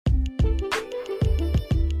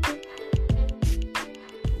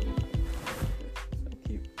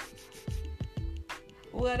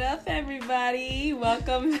What up, everybody?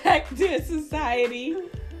 Welcome back to Society.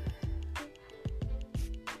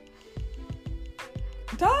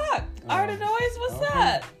 Talk! Art of Noise, what's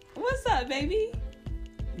up? What's up, baby?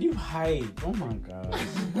 You hype. Oh my God.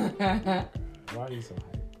 Why are you so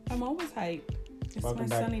hype? I'm always hype. It's Welcome my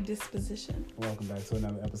back. sunny disposition. Welcome back to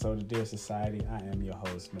another episode of Dear Society. I am your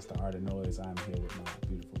host, Mr. Art of Noise. I'm here with my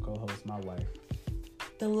beautiful co-host, my wife.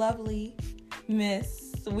 The lovely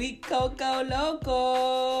Miss Sweet Coco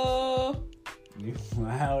Loco. You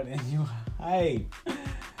loud and you hype.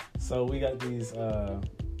 So we got these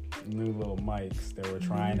new little mics that we're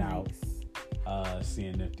trying out,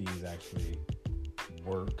 seeing if these actually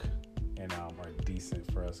work and are decent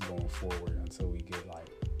for us going forward until we get like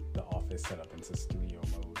the office set up into studio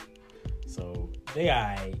mode. So they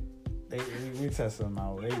alright. We test them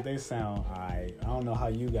out. They sound alright. I don't know how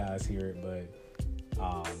you guys hear it, but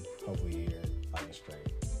hopefully you hear it like it's straight.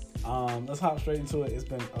 Let's hop straight into it. It's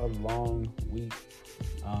been a long week,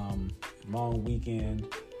 long weekend.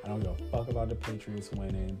 I don't give a fuck about the Patriots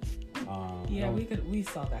winning. We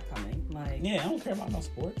saw that coming. I don't care about no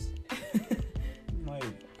sports.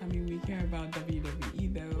 We care about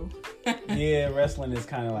WWE though. Yeah, wrestling is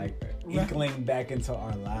kind of like inkling back into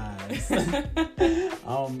our lives.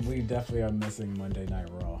 We definitely are missing Monday Night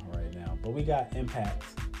Raw right now, but we got Impact,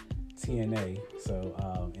 TNA, so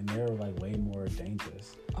and they're like way more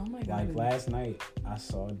dangerous. Oh my God! Like last night, I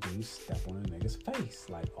saw a dude step on a nigga's face,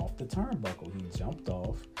 like off the turnbuckle. He jumped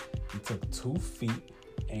off. He took 2 feet.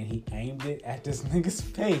 And he aimed it at this nigga's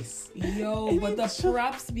face. Yo, but the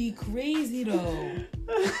props be crazy though.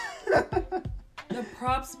 The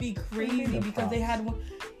props be crazy because they had one.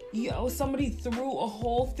 Somebody threw a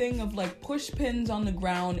whole thing of like push pins on the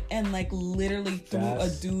ground and like literally threw a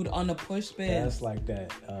dude on a push pin. That's like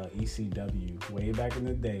that ECW way back in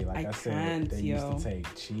the day. Like I said, they used to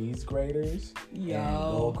take cheese graters and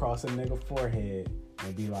go across a nigga forehead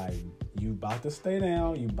and be like, "You about to stay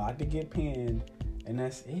down. You about to get pinned." And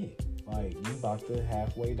that's it. Like, you about to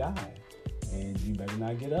halfway die. And you better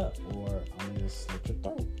not get up or I'm going to just slit your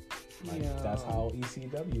throat. That's how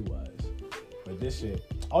ECW was. But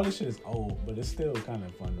all this shit is old, but it's still kind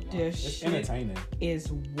of fun to watch. It's entertaining.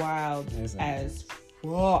 It's wild as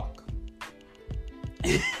fuck.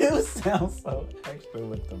 It sounds so extra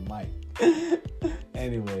with the mic.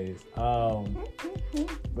 Anyways,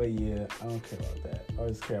 but yeah, I don't care about that. I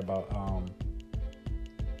just care about,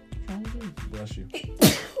 bless you.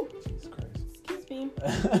 Jesus Christ. Excuse me.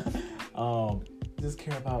 Just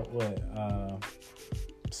care about what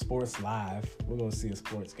sports live. We're gonna see a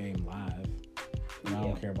sports game live. And I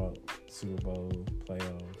don't care about Super Bowl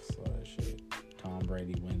playoffs or that shit. Tom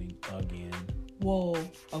Brady winning again. Whoa.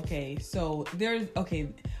 Okay. So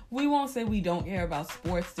we won't say we don't care about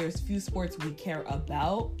sports. There's few sports we care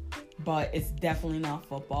about, but it's definitely not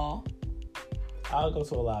football. I'll go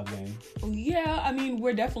to a live game. Yeah,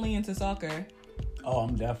 we're definitely into soccer. Oh,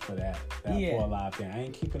 I'm deaf for that. For a live game. I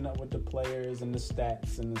ain't keeping up with the players and the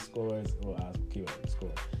stats and the scores. Well, I'll keep up with the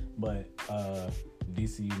score. But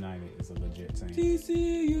DC United is a legit team. DC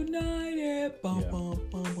United. Bum, bum,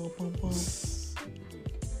 bum, bum, bum, bum. This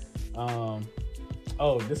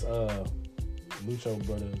Lucho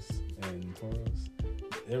Brothers and Toros.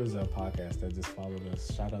 There was a podcast that just followed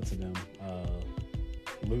us. Shout out to them.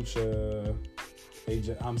 Lucha.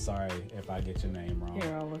 I'm sorry if I get your name wrong.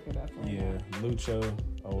 Here, I'll look it up. Lucha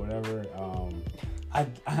or whatever.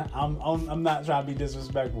 I'm not trying to be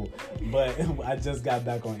disrespectful, but I just got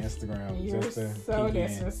back on Instagram. You're so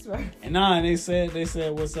disrespectful. And they said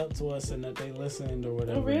what's up to us and that they listened or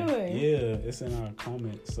whatever. Oh, really? Yeah, it's in our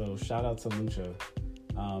comments. So shout out to Lucha.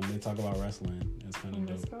 They talk about wrestling. It's kind of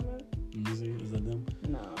dope. Comment? Let me see. Is that them?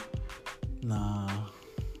 No. Nah.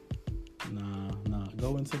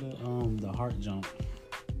 Go into the heart jump.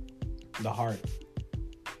 The heart.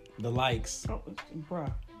 The likes. Oh,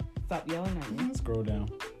 bruh. Stop yelling at me. Scroll down.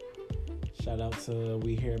 Shout out to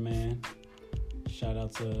We Here Man. Shout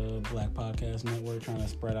out to Black Podcast Network trying to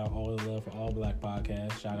spread out all the love for all Black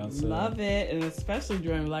podcasts. Shout out to... Love it. And especially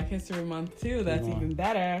during Black History Month too. That's even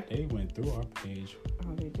better. They went through our page.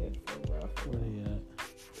 Oh, they did so well. Where they at?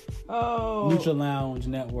 Oh. Lucha Lounge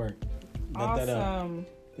Network. Awesome. That up.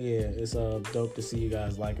 Yeah, it's dope to see you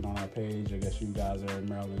guys liking on our page. I guess you guys are in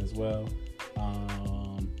Maryland as well.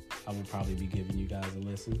 I will probably be giving you guys a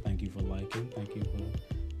listen. Thank you for liking. Thank you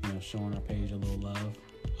for showing our page a little love.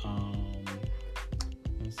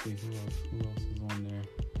 Let's see who else is on there.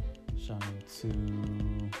 Shout out to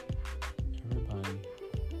everybody.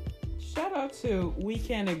 Shout out to We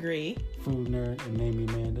Can Agree. Food Nerd and Mamie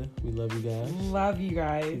Amanda. We love you guys. Love you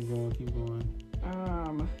guys. Keep going.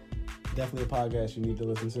 Definitely a podcast you need to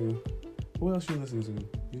listen to. What else you listening to?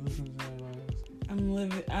 You listening to anybody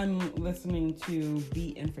else? I'm listening to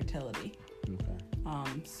Beat Infertility. Okay.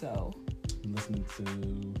 So. I'm listening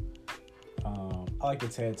to. I like the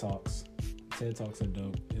TED Talks. TED Talks are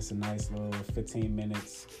dope. It's a nice little 15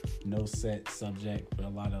 minutes, no set subject, but a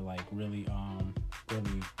lot of like really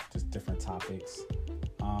just different topics.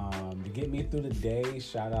 To get me through the day,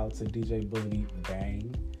 shout out to DJ Booty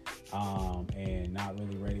Bang, and Not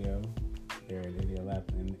Really Radio. They're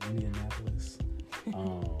in Indianapolis.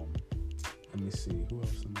 Let me see, who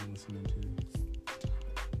else am I listening to?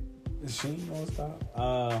 Is Sheen gonna stop?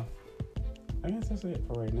 I guess that's it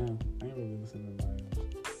for right now. I ain't really listening to anybody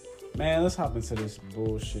else. Man, let's hop into this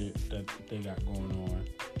bullshit that they got going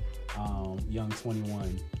on. Young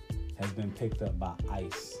 21 has been picked up by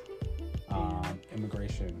ICE,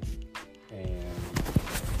 immigration, and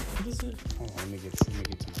what is it? Hold on, let me get to my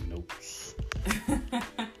notes.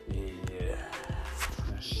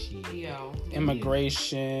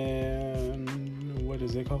 Immigration. What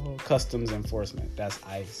is it called? Customs enforcement. That's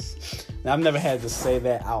ICE. Now, I've never had to say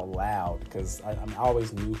that out loud because I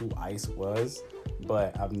always knew who ICE was,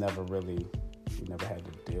 but I've never had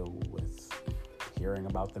to deal with hearing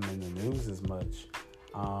about them in the news as much.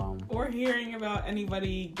 Or hearing about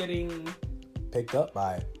anybody getting picked up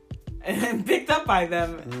by it. And picked up by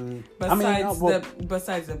them. Besides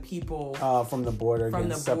the people from the border,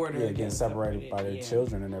 getting separated by their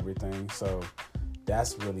children and everything. So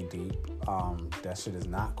that's really deep. That shit is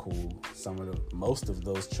not cool. Most of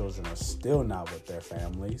those children are still not with their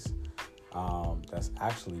families. That's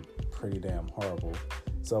actually pretty damn horrible.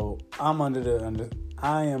 So I am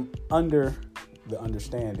under the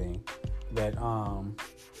understanding that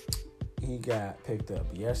he got picked up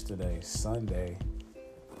yesterday, Sunday.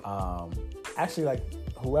 Actually, like,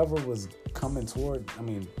 whoever was coming toward,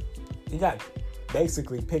 he got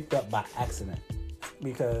basically picked up by accident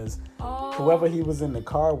because whoever he was in the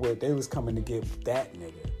car with, they was coming to get that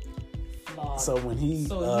nigga. So when he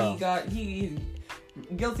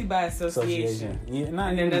guilty by association. Yeah, and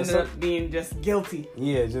then ended up being just guilty.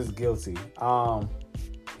 Yeah, just guilty.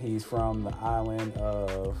 He's from the island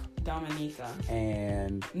of Dominica.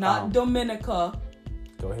 And not Dominica.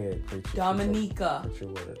 Go ahead, preach it. Dominica.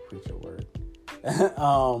 Preach your word.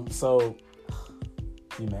 So,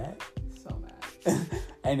 you mad? So mad.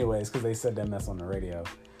 Anyways, because they said that mess on the radio.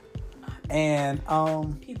 And,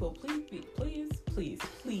 people, please.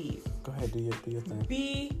 Go ahead, do your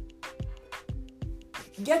thing.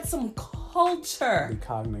 Get some culture. Be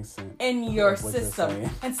cognizant in your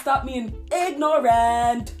system. And stop being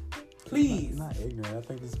ignorant. Please. Not ignorant. I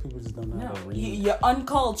think these people just don't know how to read. You're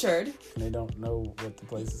uncultured. And they don't know what the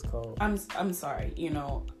place is called. I'm sorry.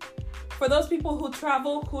 For those people who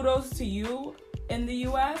travel, kudos to you in the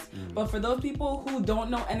U.S. But for those people who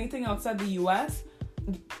don't know anything outside the U.S.,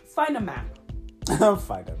 find a map.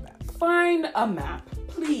 Find a map,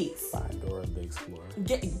 please. Find Dora the Explorer.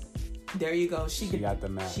 There you go. She got the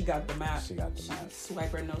map. She got the map.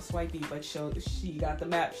 Swiper, no swipey, but she got the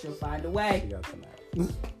map. She'll find a way. She got the map.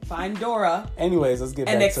 Find Dora. Anyways, let's get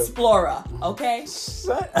back to... And Explorer, okay?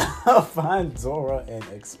 Shut up. Find Dora and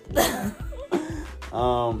Explorer.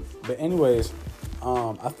 But anyways,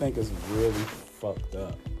 I think it's really fucked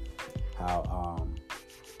up how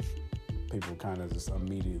people kind of just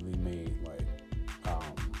immediately made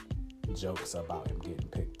jokes about him getting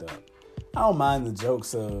picked up. I don't mind the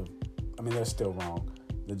jokes of, they're still wrong.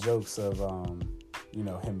 The jokes of,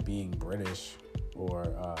 him being British or,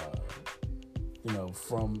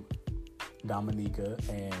 from Dominica,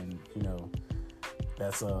 and,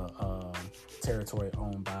 that's a territory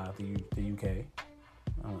owned by the UK.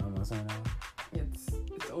 I'm not saying that. It's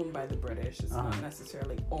owned by the British. It's not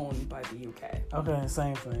necessarily owned by the UK. Okay,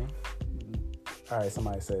 same thing. All right,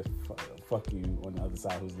 somebody said fuck you on the other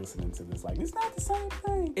side who's listening to this. Like, it's not the same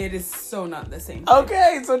thing. It is so not the same thing.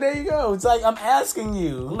 Okay, so there you go. It's like, I'm asking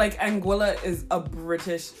you. Like, Anguilla is a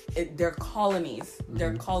British... they're colonies. Mm-hmm.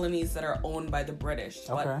 They're colonies that are owned by the British.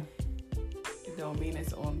 Okay. But it don't mean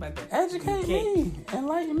it's owned by the Educate UK. Me.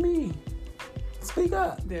 Enlighten me. Speak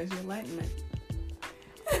up. There's your enlightenment.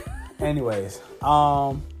 Anyways,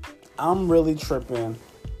 I'm really tripping.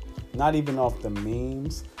 Not even off the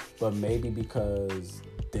memes, but maybe because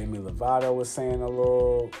Demi Lovato was saying a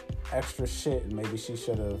little extra shit, and maybe she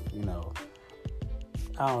should have,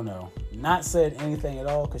 I don't know, not said anything at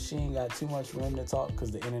all because she ain't got too much room to talk because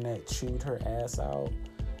the internet chewed her ass out.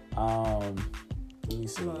 Let me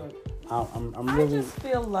see. Look, I just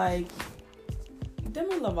feel like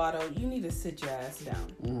Demi Lovato, you need to sit your ass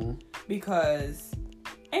down because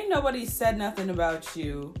ain't nobody said nothing about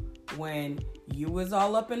you when you was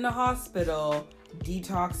all up in the hospital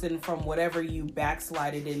detoxing from whatever you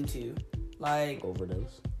backslided into. Like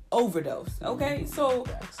overdose. Okay, so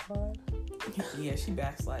backslide. Yeah, she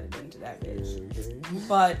backslided into that bitch. Okay.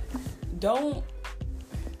 But don't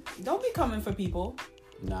be coming for people.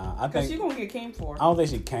 Nah, I think because she gonna get came for. I don't think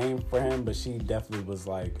she came for him, but she definitely was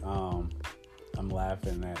like, I'm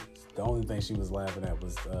laughing at. The only thing she was laughing at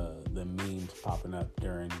was the memes popping up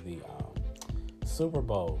during the Super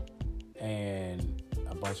Bowl, and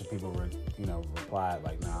a bunch of people were, replied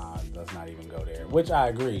like, nah, let's not even go there. Which I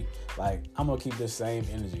agree. Like, I'm gonna keep this same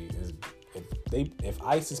energy. If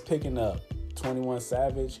ICE is picking up 21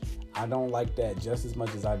 Savage, I don't like that just as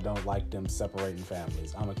much as I don't like them separating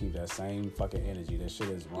families. I'm gonna keep that same fucking energy. That shit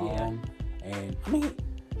is wrong. Yeah. And I mean,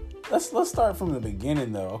 let's start from the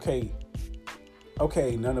beginning though.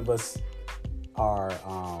 Okay, none of us are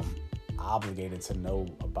obligated to know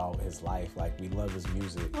about his life. Like, we love his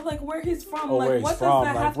music. Well, like, where he's from. Or like, where he's what from.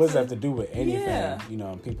 Does that like, have what does that have to do with anything? Yeah.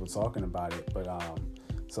 And people talking about it. But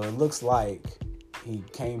so it looks like he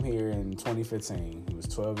came here in 2015. He was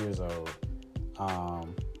 12 years old.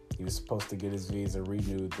 He was supposed to get his visa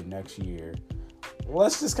renewed the next year.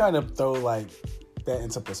 Let's just kind of throw like that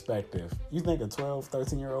into perspective. You think a 12,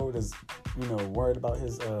 13-year-old is, worried about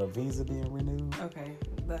his visa being renewed? Okay,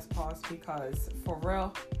 let's pause because for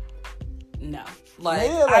real, no. Like,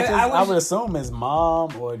 yeah, I would assume his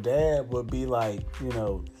mom or dad would be like,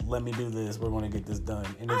 let me do this. We're going to get this done.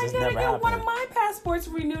 And it just never happened. I gotta get one of my passports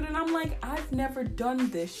renewed, and I'm like, I've never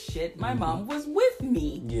done this shit. My mom was with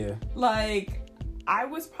me. Yeah. Like, I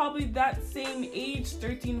was probably that same age,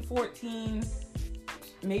 13, 14,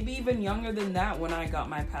 maybe even younger than that when I got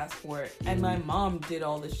my passport. And my mom did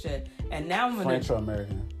all this shit. And now I'm French or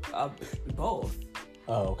American? Both.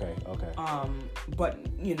 Oh, okay. But,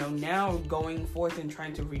 now going forth and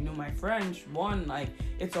trying to renew my French,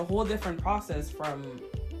 it's a whole different process from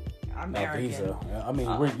American. Visa. I mean,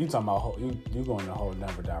 you talking about you going in a whole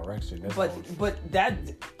different direction.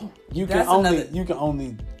 You can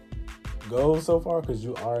only go so far because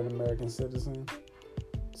you are an American citizen.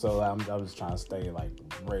 So I was trying to stay like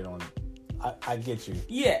right on. I get you.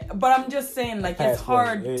 Yeah, but I'm just saying, like, it's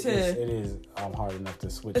hard it is hard enough to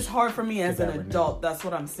switch. It's hard for me as an adult. That's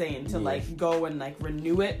what I'm saying, to like go and like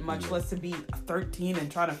renew it, much less to be 13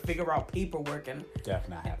 and try to figure out paperwork and. That's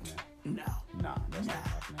not happening. No, that's not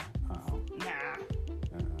happening.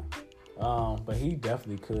 Nah. But he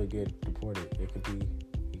definitely could get deported. He could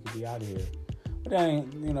be out of here. But that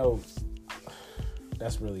ain't,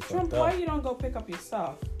 that's really Trump, fucked up. why you don't go pick up your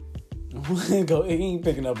stuff? He ain't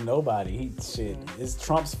picking up nobody. It's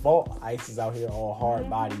Trump's fault. ICE is out here all hard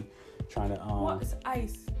body trying to. What is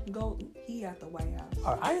ICE? He at the White House.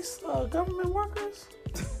 Are ICE government workers?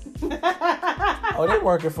 Oh, they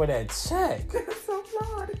working for that check. That's so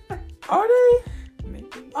flawed. Are they? Maybe.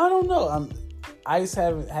 I don't know. ICE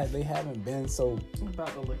haven't been so. I'm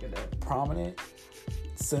about to look at that. Prominent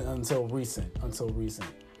until recent.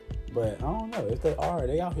 But I don't know if they are.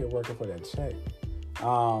 They out here working for that check.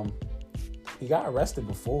 He got arrested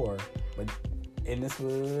before, and this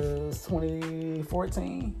was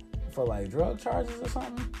 2014 for like drug charges or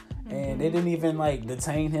something, and they didn't even like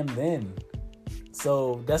detain him then.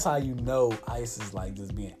 So that's how ICE is like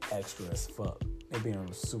just being extra as fuck. They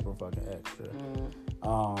being super fucking extra.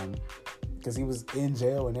 Because he was in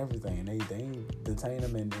jail and everything, and they detained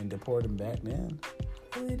him and deported him back then.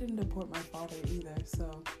 Well, they didn't deport my father either,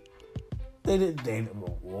 so. They you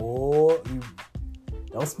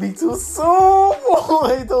don't speak too soon,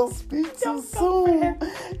 boy. Don't speak too soon.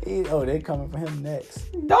 They coming for him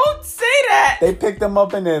next. Don't say that. They picked him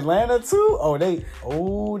up in Atlanta too. They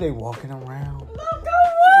walking around. Knock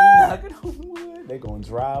on wood. They gonna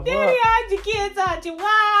drive Daddy, up. hide your kids, hide your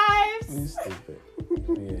wives. You stupid.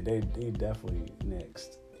 Yeah, they definitely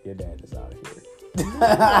next. Your dad is out of here.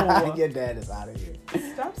 No. Your dad is out of here.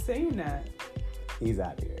 Stop saying that. He's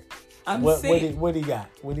out of here. Saying. What he got?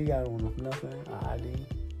 What he got on him? Nothing? ID?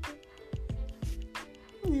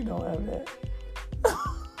 You don't have that.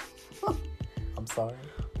 I'm sorry.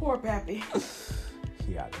 Poor Pappy.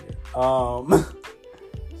 He out of here.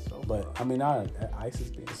 But I mean, ICE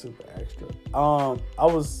is being super extra. I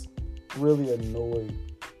was really annoyed.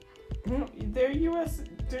 They're U.S.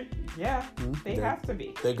 They have to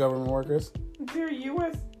be. They're government workers. They're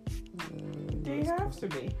U.S. They have to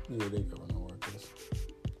be. Yeah, they government workers.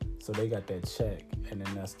 So they got that check, and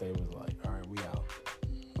then they was like, all right, we out.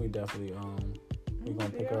 We definitely we're gonna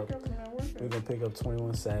pick up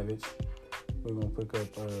 21 Savage. We're gonna pick up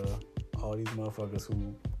all these motherfuckers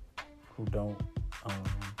who don't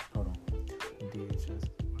hold on. DHS.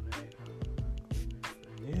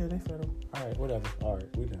 Yeah, they federal. All right, whatever. All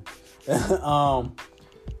right, we done.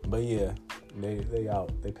 But yeah, they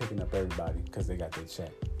out. They picking up everybody because they got their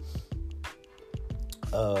check.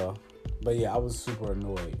 But yeah, I was super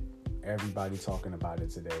annoyed. Everybody talking about it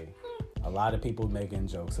today. A lot of people making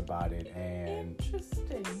jokes about it. And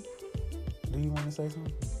interesting. Do you want to say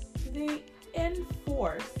something? They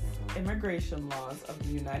enforce immigration laws of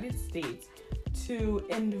the United States to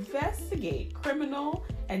investigate criminal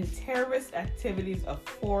and terrorist activities of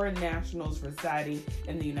foreign nationals residing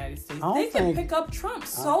in the United States. They can pick up Trump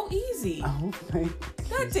so easy. I don't think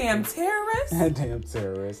that damn terrorist. That damn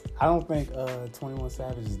terrorist. I don't think 21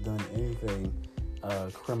 Savage has done anything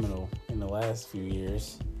criminal in the last few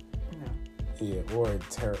years. No. Yeah, or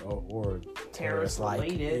terrorist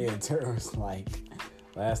related. Yeah, terrorist like.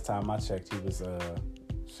 Last time I checked, he was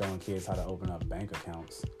showing kids how to open up bank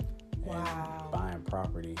accounts. And buying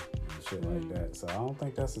property and shit like that. So I don't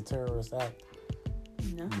think that's a terrorist act.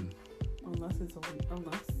 No. Unless you're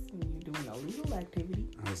doing illegal activity.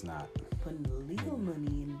 It's not. Putting illegal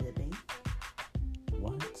money in the bank.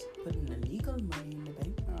 What? Putting illegal money in the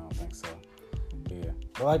bank. I don't think so. Yeah.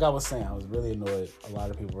 But like I was saying, I was really annoyed. A lot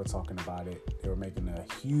of people were talking about it. They were making a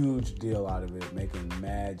huge deal out of it, making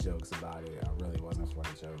mad jokes about it. I really wasn't for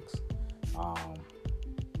the jokes.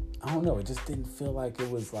 I don't know. It just didn't feel like it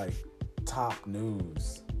was like top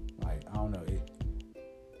news. Like, I don't know.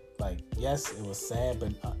 Yes, it was sad,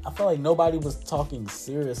 but I felt like nobody was talking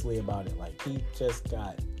seriously about it. Like, he just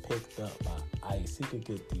got picked up by ICE. He could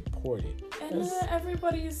get deported. And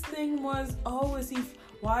everybody's thing was, where is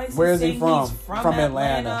he from? He's from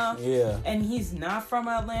Atlanta. Yeah. And he's not from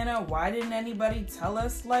Atlanta. Why didn't anybody tell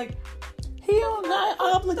us, like... He not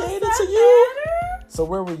obligated to you. Matter? So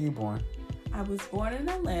where were you born? I was born in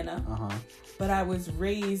Atlanta, but I was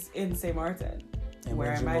raised in St. Martin. And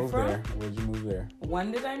where am I from? Where'd you move there?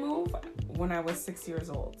 When did I move? When I was 6 years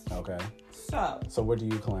old. Okay. So what do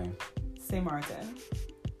you claim? St. Martin.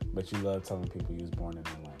 But you love telling people you was born in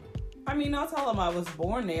Atlanta. I mean, I'll tell them I was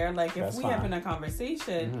born there. Like, if we having a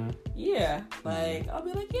conversation, I'll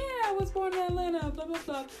be like, yeah, I was born in Atlanta, blah, blah,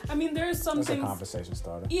 blah. I mean, there's some things... That's a conversation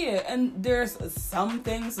starter. Yeah, and there's some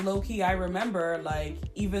things, low-key, I remember, like,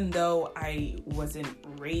 even though I wasn't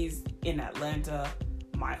raised in Atlanta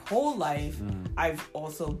my whole life, I've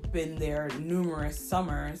also been there numerous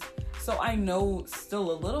summers. So I know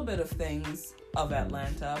still a little bit of things of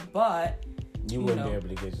Atlanta, but... You wouldn't be able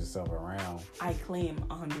to get yourself around. I claim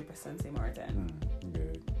 100% St. Martin.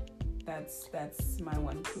 Good. That's my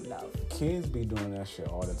one true love. Kids be doing that shit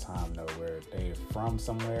all the time though, where they from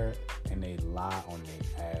somewhere and they lie on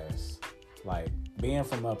their ass. Like, being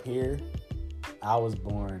from up here, I was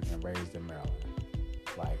born and raised in Maryland.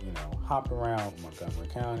 Like, hopped around Montgomery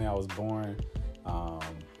County. I was born,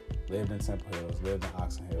 lived in Temple Hills, lived in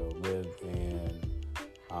Oxon Hill, lived in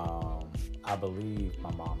I believe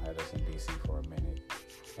my mom had us in DC for a minute,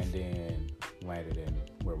 and then landed in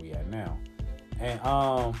where we at now. And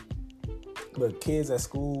but kids at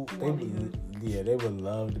school, they would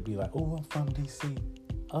love to be like, "Oh, I'm from DC.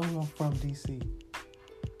 Oh, I'm from DC."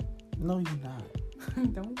 No, you're not.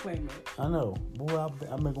 Don't claim it. I know, boy.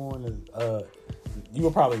 I've been going to. You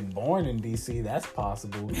were probably born in DC. That's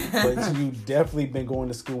possible, but you definitely been going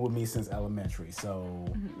to school with me since elementary. So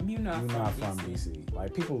you're not from DC.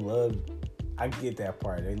 Like, people love. I get that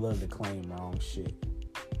part. They love to claim wrong shit.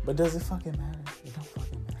 But does it fucking matter? It don't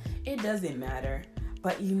fucking matter. It doesn't matter.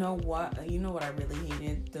 But you know what? You know what I really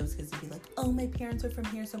hated? Those kids would be like, "Oh, my parents are from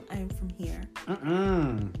here, so I'm from here."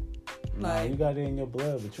 Like, you got it in your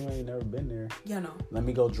blood, but you ain't never been there. Yeah, no. Let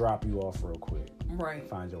me go drop you off real quick. Right.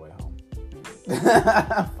 Find your way home.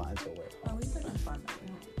 Find your way home. At least I can find my way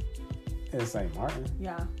home. In St. Martin?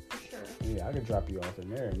 Yeah, for sure. Yeah, I could drop you off in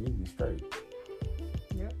there and you'd be straight.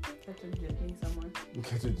 Yep. Catch a jitney somewhere.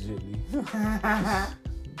 Catch a jitney.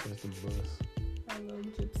 Catch the bus. A little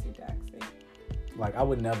gypsy taxi. Like, I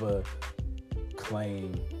would never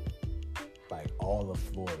claim, like, all of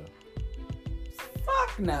Florida.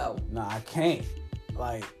 Fuck no. No, I can't.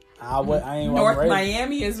 Like, I ain't North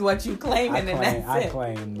Miami is what you claiming, and that's I it.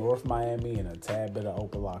 claim North Miami and a tad bit of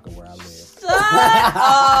Opelika where I live. Shut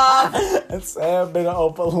up. A tad bit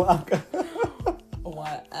of Opelika.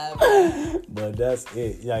 Whatever. But that's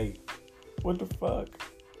it. Like, what the fuck?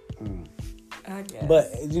 I guess.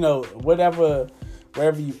 But,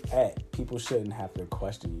 wherever you at, people shouldn't have to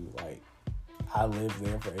question you. Like, I lived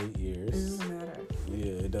there for 8 years. It doesn't matter. Yeah,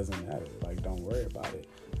 it doesn't matter. Like, don't worry about it.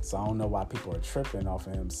 So I don't know why people are tripping off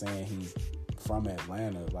of him saying he's from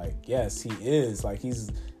Atlanta. Like, yes, he is. Like, he's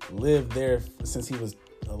lived there since he was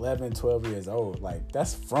 11, 12 years old. Like,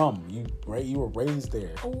 that's from you, right? You were raised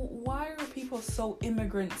there. Why are people so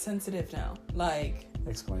immigrant sensitive now? Like,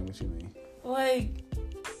 explain what you mean. Like,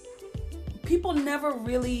 people never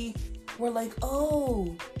really were like,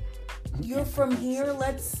 "Oh, you're from here.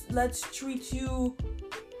 Let's treat you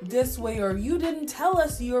this way, or you didn't tell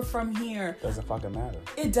us you're from here. Doesn't fucking matter.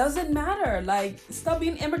 It doesn't matter. Like, stop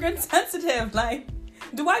being immigrant sensitive. Like,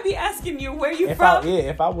 do I be asking you where you from?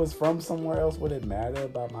 If I was from somewhere else, would it matter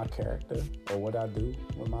about my character or what I do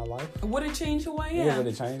with my life? Would it change who I am? Yeah, would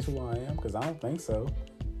it change who I am? Because I don't think so.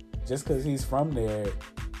 Just because he's from there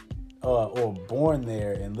or born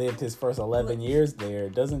there and lived his first 11 years there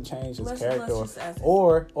doesn't change his character.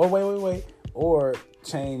 Or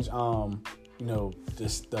change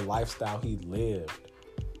just the lifestyle he lived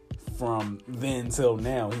from then till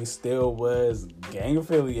now. He still was gang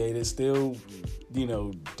affiliated, still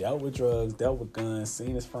dealt with drugs, dealt with guns,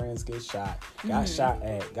 seen his friends get shot, got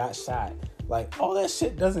shot. Like, all that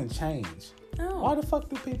shit doesn't change. No. Why the fuck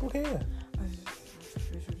do people care?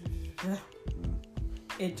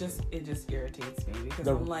 It just irritates me because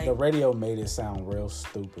I'm like, the radio made it sound real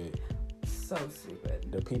stupid. So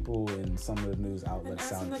stupid. The people in some of the news outlets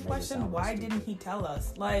sound. And the question, why didn't he tell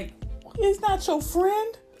us? Like, he's not your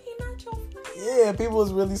friend. He not your friend. Yeah, people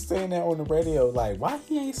was really saying that on the radio. Like, why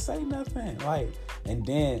he ain't say nothing? Like, and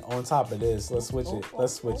then on top of this, let's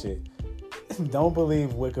switch it. Don't believe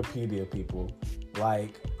Wikipedia, people.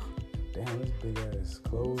 Like, damn, this big ass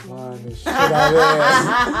clothesline this shit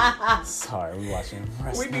out there. Sorry, we watching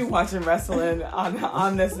wrestling. We've been watching wrestling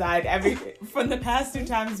on this side. From the past 2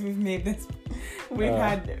 times we've made this, we've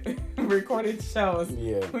had recorded shows.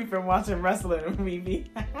 Yeah, we've been watching wrestling and we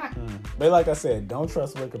be. But like I said, don't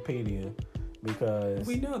trust Wikipedia because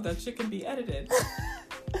we know that shit can be edited.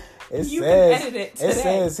 It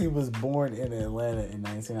says he was born in Atlanta in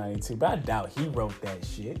 1992, but I doubt he wrote that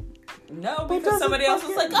shit. No, because somebody else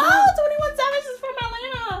was like, 21 Savage is from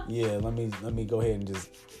Atlanta. Yeah, let me go ahead and just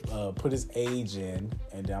put his age in,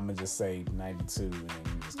 and then I'm gonna just say 92, and then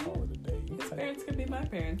you just call it a day. His parents could be my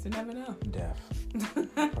parents. You never know. Deaf.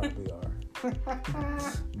 Probably are.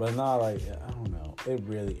 But no, like, I don't know. It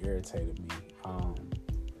really irritated me.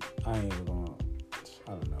 I ain't even gonna.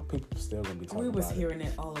 I don't know. People still gonna be talking about it. We was hearing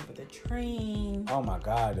it all over the train. Oh my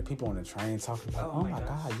God, the people on the train talking about, oh my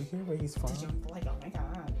God, you hear where he's from? Like, oh my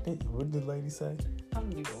God. What did the lady say? I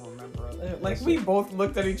don't even remember. Like, we both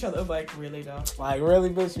looked at each other like, really though? Like, really,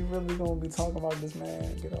 bitch, you really gonna be talking about this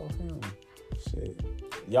man? Get off him. Shit.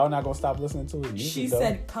 Y'all not gonna stop listening to his music, She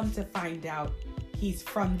said, come to find out, he's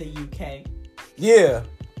from the UK. Yeah.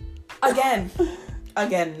 Again,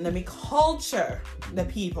 let me culture the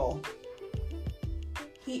people.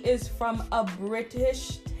 He is from a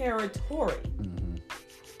British territory. Mm-hmm.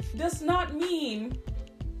 Does not mean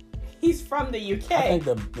he's from the UK. I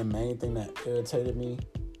think the main thing that irritated me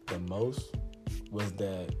the most was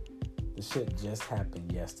that the shit just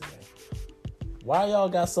happened yesterday. Why y'all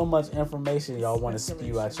got so much information y'all want to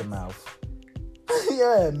spew out your mouth?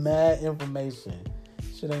 Yeah, mad information.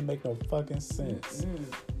 Shit ain't make no fucking sense. Mm-hmm.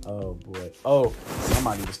 Oh boy. Oh,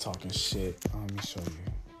 somebody was talking shit. Let me show you.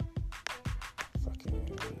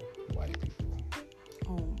 White people.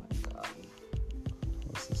 Oh my God.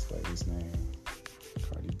 What's this lady's name?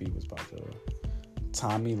 Cardi B was about to.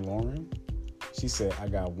 Tommy Lauren. She said, I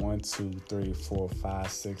got 1, 2, 3, 4, 5,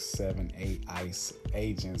 6, 7, 8 ICE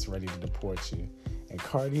agents ready to deport you. And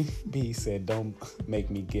Cardi B said, don't make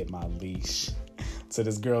me get my leash. So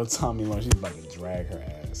this girl, Tommy Lauren, she's about to drag her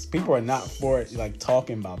ass. People are not for it, like,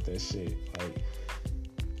 talking about this shit. Like,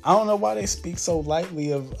 I don't know why they speak so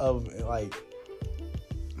lightly of like,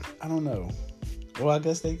 I don't know. Well, I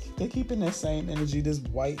guess they keeping that same energy. This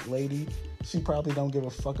white lady, she probably don't give a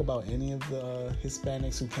fuck about any of the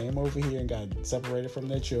Hispanics who came over here and got separated from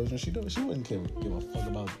their children. She wouldn't give a fuck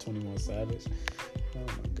about 21 Savage. Oh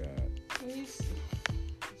my God.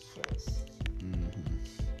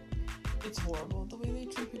 It's horrible the way they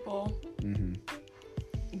treat people. Mm-hmm.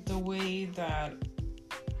 The way that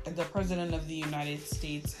the President of the United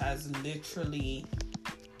States has literally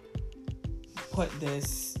put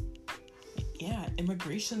this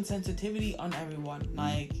immigration sensitivity on everyone.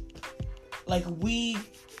 Like we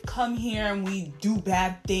come here and we do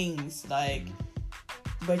bad things, like,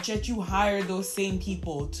 but yet you hire those same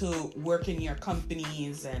people to work in your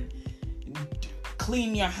companies and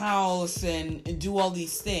clean your house and do all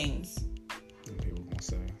these things. And people gonna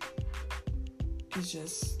say it's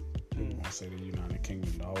just people gonna say the United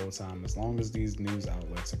Kingdom the whole time. As long as these news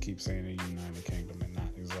outlets keep saying the United Kingdom and not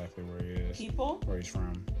exactly where he is. People, where he's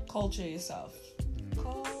from. Culture yourself.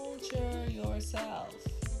 Culture yourself.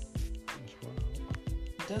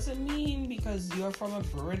 Doesn't mean because you're from a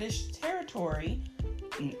British territory,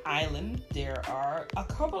 an island. There are a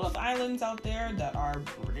couple of islands out there that are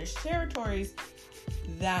British territories.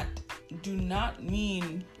 That do not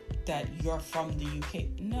mean that you're from the UK.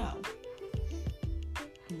 No.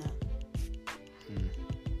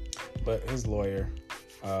 But his lawyer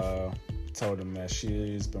told him that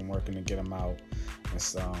she's been working to get him out.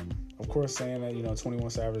 And of course, saying that 21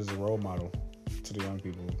 Savage is a role model to the young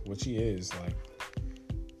people, which he is. Like,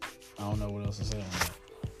 I don't know what else to say on that.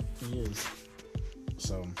 He is.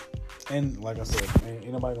 So, and like I said,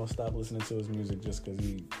 ain't nobody gonna stop listening to his music just because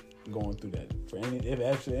he going through that. If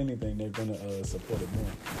actually anything, they're gonna support it more.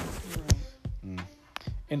 Right.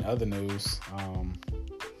 In other news,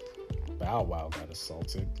 Bow Wow got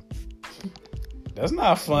assaulted. That's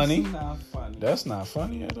not funny. That's not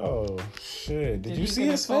funny at all. Shit. Did you see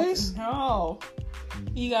his face? No.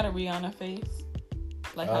 He got a Rihanna face.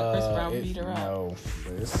 Like how Chris Brown beat her up. No.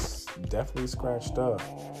 It's definitely scratched up.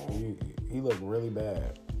 He looked really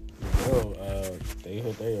bad. Well, they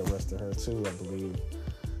arrested her too, I believe.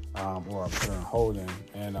 Or put her in holding.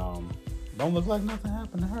 And don't look like nothing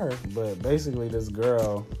happened to her. But basically this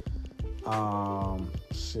girl,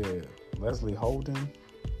 Leslie Holden,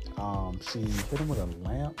 she hit him with a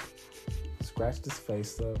lamp, scratched his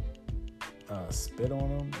face up, spit on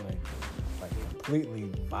him, like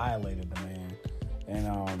completely violated the man. And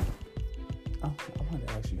I wanted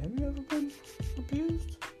to ask you, have you ever been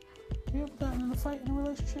abused? Have you ever gotten in a fight in a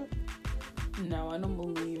relationship? No, I don't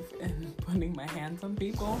believe in putting my hands on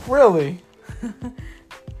people. Really?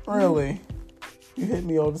 Really? You hit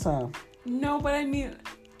me all the time. No, but I mean,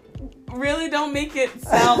 really don't make it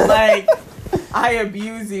sound like I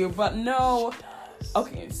abuse you, but no.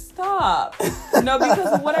 Okay, stop. No,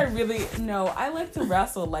 because what I like to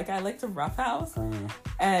wrestle. Like, I like to roughhouse.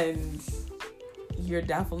 And you're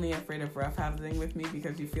definitely afraid of roughhousing with me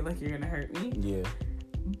because you feel like you're going to hurt me. Yeah.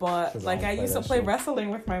 But, like, I used to play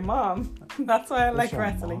wrestling with my mom. That's why I like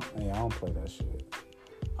wrestling. Yeah, I don't play that shit.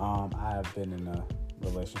 I have been in a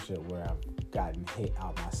relationship where I've gotten hit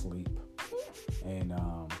out my sleep. And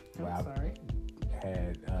where I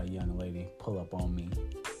had a young lady pull up on me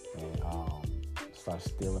and start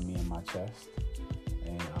stealing me in my chest.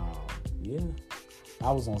 And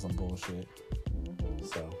I was on some bullshit. Mm-hmm.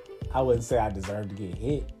 So I wouldn't say I deserved to get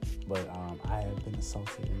hit, but I have been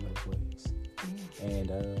assaulted in those ways. Mm-hmm. And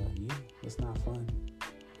it's not fun.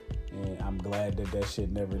 And I'm glad that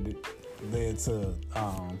shit never led to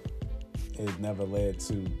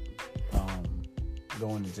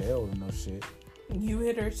going to jail or no shit. You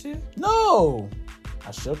hit her too? No! I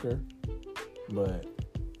shook her. But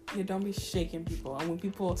yeah, don't be shaking people. And when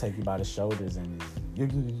people take you by the shoulders and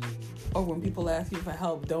or when people ask you for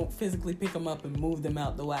help, don't physically pick them up and move them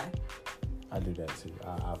out the way. I do that too.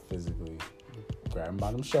 I physically grab them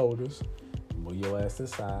by them shoulders, move your ass to the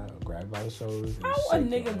side, or grab by the shoulders. How a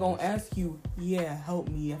nigga gonna ask you, help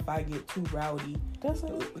me if I get too rowdy? That's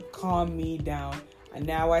it. Calm me down. And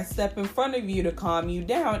now I step in front of you to calm you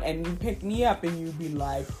down, and you pick me up, and you be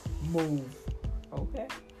like, move. Okay.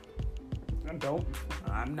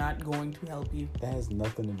 I'm not going to help you. That has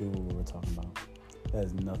nothing to do with what we're talking about. That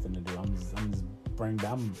has nothing to do. I'm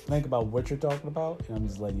thinking about what you're talking about, and I'm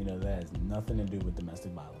just letting you know that has nothing to do with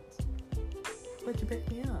domestic violence. But you picked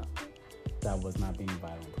me up. That was not being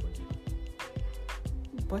violent towards you.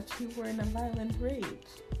 But you were in a violent rage.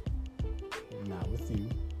 Not with you.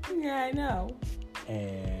 Yeah, I know.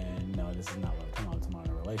 And no, this is not what I'm talking about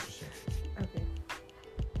in a relationship. Okay.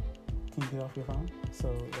 Can you get off your phone?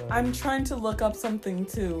 So I'm trying to look up something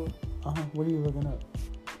too. What are you looking up?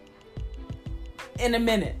 In a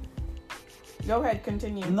minute. Go ahead,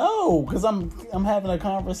 continue. No, because I'm having a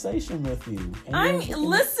conversation with you. I'm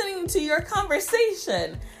listening to your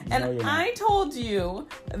conversation. And I told you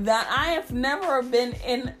that I have never been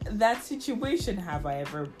in that situation. Have I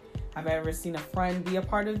ever seen a friend be a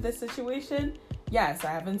part of this situation? Yes,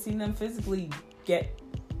 I haven't seen them physically get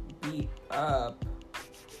beat up.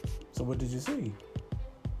 So what did you see?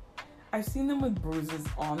 I've seen them with bruises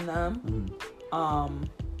on them.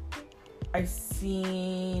 I've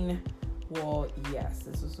seen... Well, yes,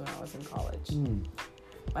 this was when I was in college.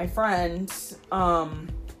 My friend,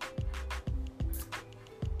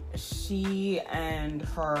 she and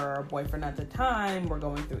her boyfriend at the time were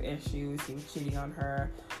going through issues. He was cheating on her,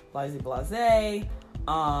 blase.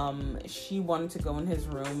 She wanted to go in his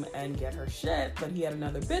room and get her shit, but he had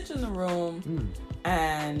another bitch in the room.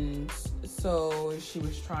 And so she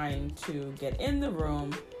was trying to get in the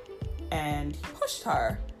room, and he pushed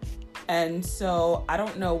her. And so I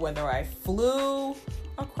don't know whether I flew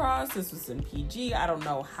across. This was in PG. I don't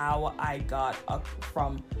know how I got up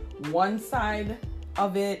from one side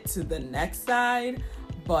of it to the next side.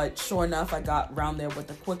 But sure enough, I got around there with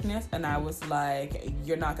the quickness. And I was like,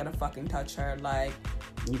 you're not going to fucking touch her. Like,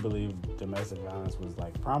 you believe domestic violence was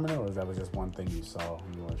like prominent, or that was just one thing you saw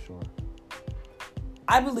and you weren't sure?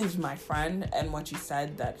 I believed my friend and what she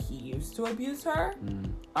said, that he used to abuse her.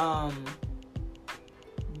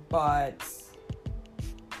 but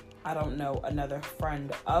I don't know, another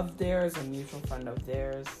friend of theirs, a mutual friend of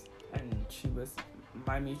theirs, and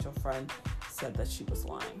my mutual friend said that she was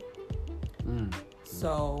lying.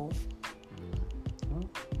 So, well,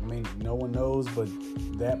 I mean, no one knows but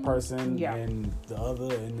that person and the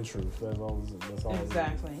other and the truth. That's all.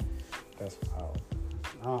 Exactly. That's how.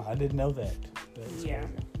 I didn't know that. Yeah.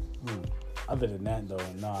 Other than that, though,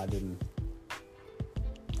 no, I didn't.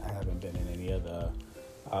 I haven't been in any other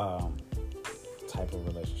type of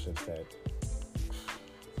relationships that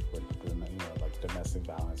with, like domestic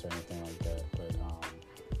violence or anything like that. But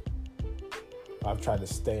I've tried to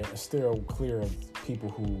steer clear of people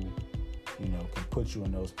who, can put you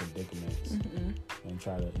in those predicaments and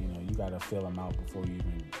try to, you got to fill them out before you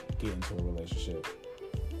even get into a relationship.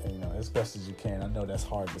 And, as best as you can. I know that's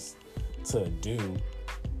hard to do.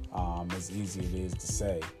 As easy it is to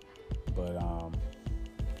say, but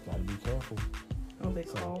gotta be careful. Oh, they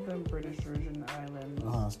call them British Virgin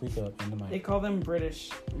Islands. Speak up in the mic. They call them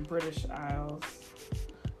British Isles.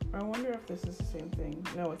 I wonder if this is the same thing.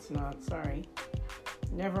 No, it's not. Sorry.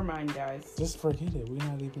 Never mind, guys. Just forget it. We're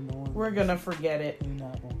not even on. We're gonna forget it. We're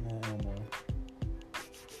not on that no more.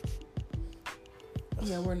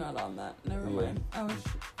 Yeah, we're not on that. Never mind. I was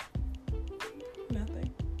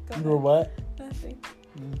nothing. Go ahead. You were what? Nothing.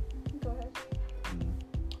 Go ahead.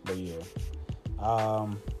 But yeah,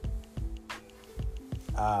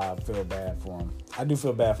 I feel bad for him. I do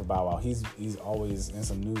feel bad for Bow Wow. He's always in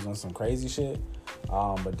some news on some crazy shit.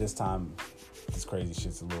 But this time, this crazy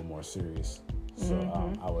shit's a little more serious. So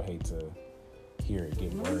I would hate to hear it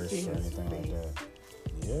get worse or anything like that.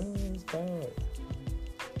 Yeah, it's bad.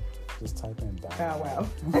 Just type in Bow Wow.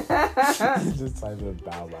 Just type in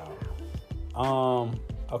Bow Wow.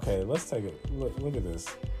 Okay, let's take it. Look at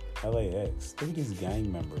this. LAX. Look at these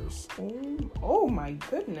gang members. Oh my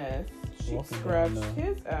goodness. She scratched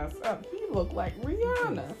his ass up. He looked like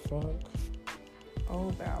Rihanna. Fuck.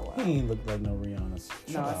 Oh, Bow Wow. He ain't look like no Rihanna.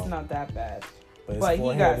 It's not that bad. But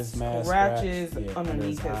he got scratches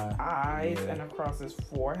underneath his eyes and across his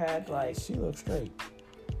forehead. Like, she looks straight.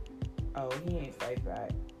 Oh, he ain't fight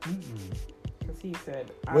back. Because he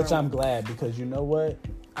said... I'm glad, because you know what?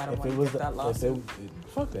 I don't want to get that lawsuit.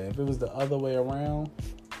 Fuck that. If it was the other way around,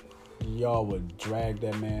 y'all would drag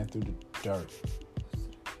that man through the dirt.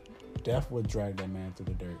 Death would drag that man through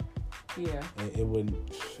the dirt. Yeah.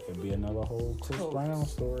 It'd be another whole Chris Brown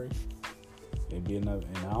story. It'd be another,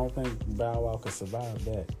 and I don't think Bow Wow could survive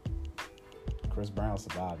that. Chris Brown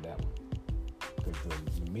survived that one. Because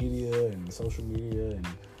the media and the social media and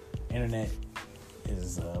internet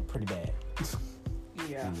is pretty bad.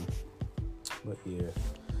 Yeah. But yeah.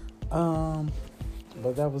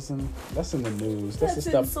 But that's in the news. That's the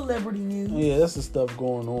stuff. Celebrity news. Yeah, that's the stuff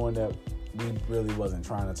going on that we really wasn't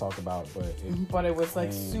trying to talk about, but it was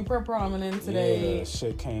like super prominent today. Yeah,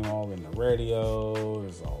 shit came all in the radio. It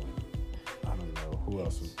was all in, I don't know who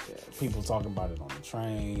else was. People talking about it on the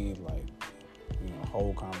train, like,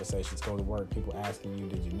 whole conversations. Go to work, people asking you,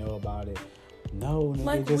 did you know about it? No,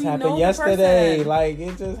 nigga, it just happened yesterday. Like,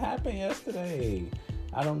 it just happened yesterday.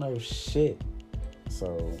 I don't know shit.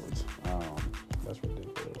 So, that's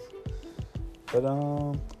ridiculous. But,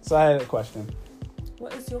 so I had a question.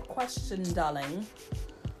 What is your question, darling?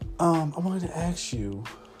 I wanted to ask you,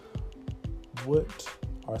 what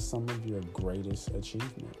are some of your greatest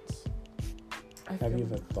achievements? Have you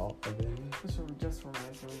ever thought of any? This just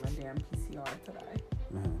reminds me of my damn PCR today.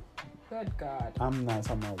 Good God. I'm not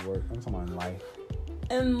talking about work. I'm talking about life.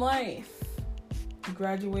 In life,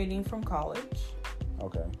 graduating from college.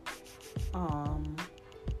 Okay.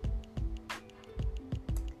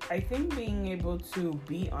 I think being able to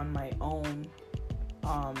be on my own,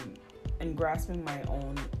 and grasping my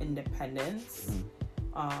own independence,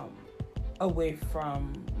 away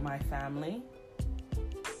from my family.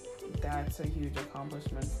 That's a huge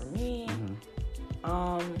accomplishment for me.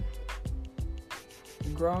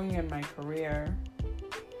 Growing in my career,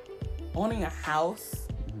 owning a house,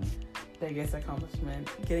 biggest accomplishment.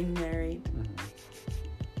 Getting married.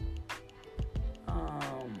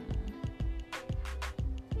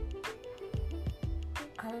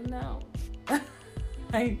 I don't know.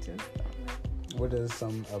 I just don't know. What are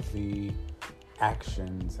some of the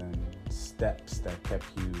actions and steps that kept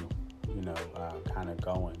you, kind of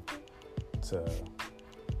going to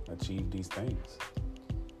achieve these things?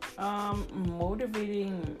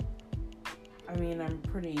 Motivating. I mean,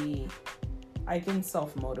 I can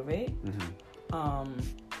self-motivate.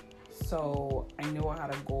 So I know I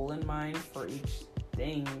had a goal in mind for each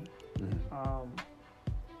thing.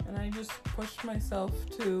 And I just pushed myself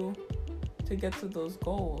to get to those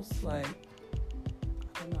goals. Like,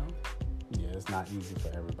 I don't know. Yeah, it's not easy for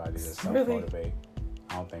everybody to self-motivate.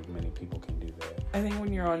 I don't think many people can do that. I think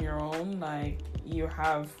when you're on your own, like, you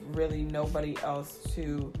have really nobody else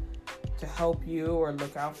to help you or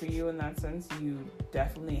look out for you in that sense. You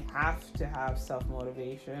definitely have to have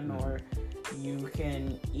self-motivation, or you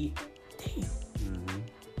can you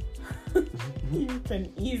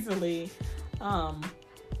can easily I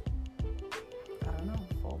don't know,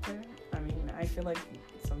 falter. I mean, I feel like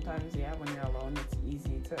sometimes, when you're alone, it's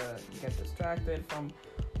easy to get distracted from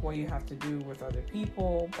what you have to do with other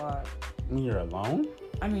people. But when you're alone,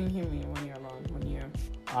 I mean, hear me. When you're alone, when you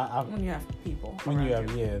have people, when you have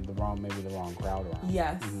the wrong crowd around.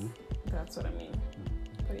 Yes, that's what I mean.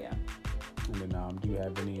 But yeah. And then, do you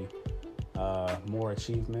have any more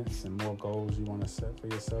achievements and more goals you want to set for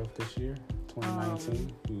yourself this year,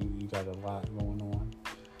 2019? You got a lot going on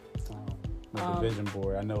with the vision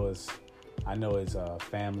board. I know it's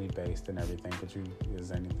family based and everything, but is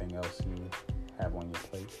there anything else you have on your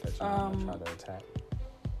plate that you want to try to attack?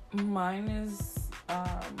 Mine is,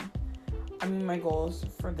 my goals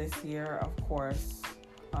for this year, of course,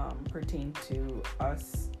 pertain to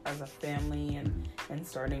us as a family and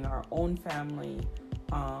starting our own family.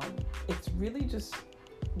 It's really just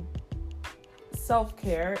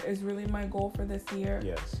self-care is really my goal for this year.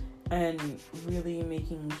 Yes. And really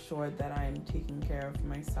making sure that I'm taking care of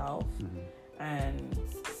myself and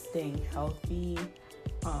staying healthy,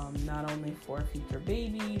 not only for a future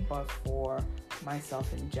baby, but for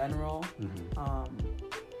myself in general.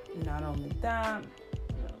 Not only that,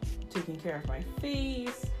 taking care of my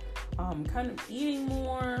face, kind of eating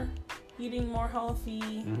more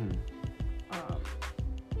healthy.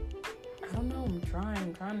 I don't know,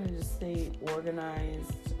 I'm trying to just stay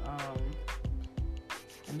organized.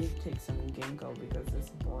 I need to take some ginkgo because this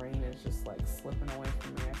brain is just like slipping away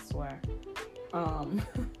from me, I swear.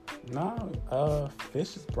 No,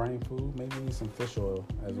 fish is brain food. Maybe need some fish oil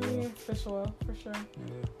as well. Fish oil, for sure.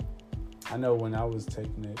 Yeah. I know when I was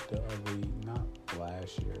taking it not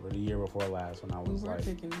last year, but the year before last, when I was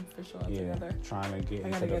taking fish oil together. Trying to get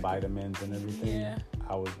into the vitamins and everything. Yeah.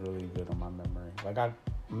 I was really good on my memory.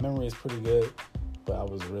 Memory is pretty good, but I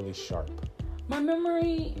was really sharp. My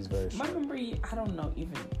memory is very sharp. My memory, I don't know,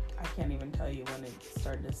 I can't even tell you when it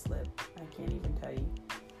started to slip. I can't even tell you.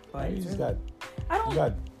 But you got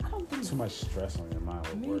too much stress on your mind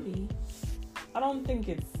with work. Maybe. I don't think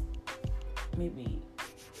it's maybe.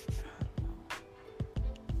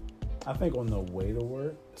 I think on the way to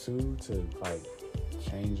work too, to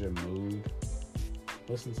change your mood,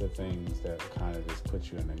 listen to things that kind of just put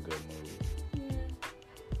you in a good mood.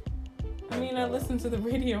 I listen to the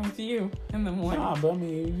radio with you in the morning. Nah, but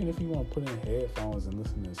even if you want to put in headphones and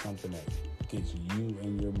listen to something that gets you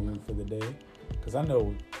in your mood for the day. Because I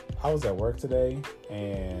know I was at work today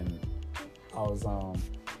and I was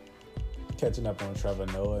catching up on Trevor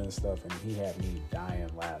Noah and stuff, and he had me dying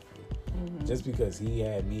laughing. Just because he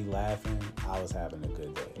had me laughing, I was having a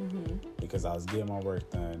good day. Because I was getting my work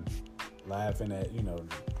done, laughing at,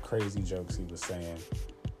 crazy jokes he was saying.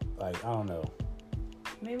 I don't know.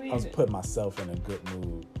 Maybe I was putting myself in a good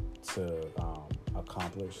mood to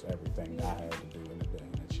accomplish everything that I had to do in the day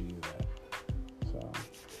and achieve that. So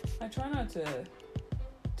I try not to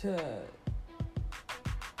was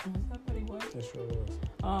that Betty White? It sure was.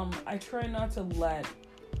 I try not to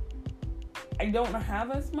I don't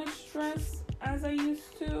have as much stress as I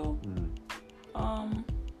used to.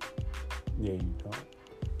 Yeah, you don't.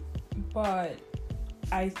 But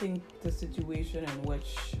I think the situation in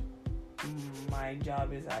which my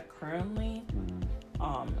job is at currently,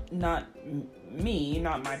 not me,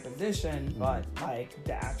 not my position, but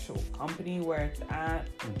the actual company where it's at,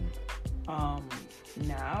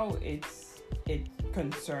 now it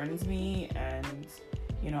concerns me, and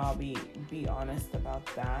I'll be honest about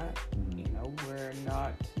that. We're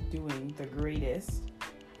not doing the greatest,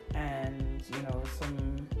 and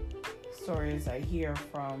some stories I hear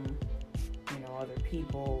from other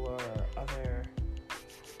people or other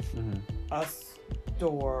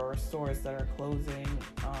stores that are closing,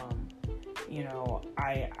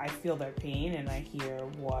 I feel their pain, and I hear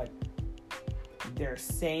what they're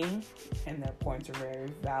saying, and their points are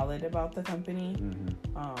very valid about the company.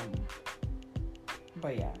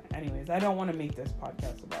 But yeah, anyways, I don't want to make this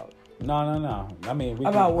podcast about No. We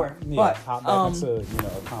about work, but hop back into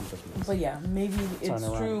accomplishments. But yeah, maybe it's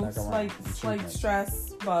true, slight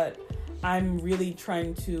stress, but I'm really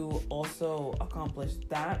trying to also accomplish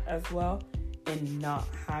that as well, in not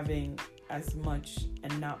having as much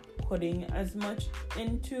and not putting as much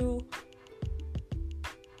into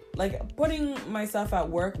putting myself at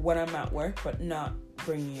work when I'm at work, but not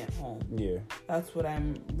bringing it home. Yeah. That's what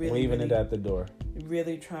I'm really leaving it at the door.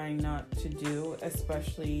 Really trying not to do,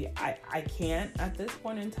 especially I can't at this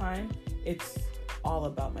point in time. It's all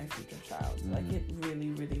about my future child. Like it really,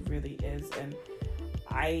 really, really is. And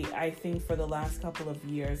I think for the last couple of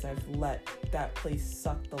years I've let that place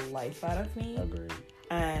suck the life out of me. Agreed.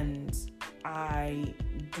 And I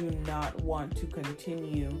do not want to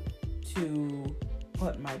continue to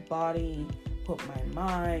put my body, put my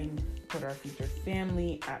mind, put our future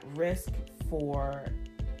family at risk for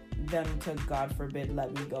them to, God forbid,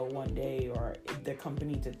 let me go one day, or the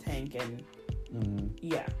company to tank. And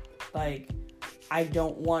yeah, like I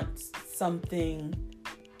don't want something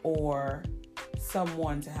or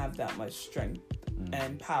someone to have that much strength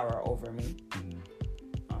and power over me.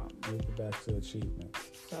 Move it back to achievements.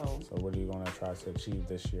 So what are you going to try to achieve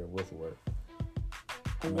this year with work?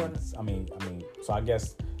 I mean, so I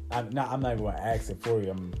guess I'm not even going to ask it for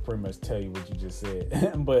you. I'm pretty much tell you what you just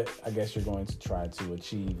said. But I guess you're going to try to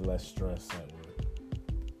achieve less stress at work.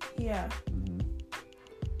 Yeah.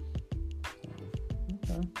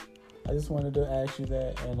 Okay. I just wanted to ask you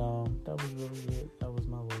that, and that was really it. That was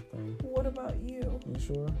my little thing. What about you? You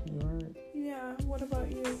sure? You alright? Yeah. What about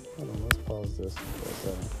you? Hold on. Let's pause this for a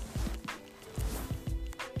second.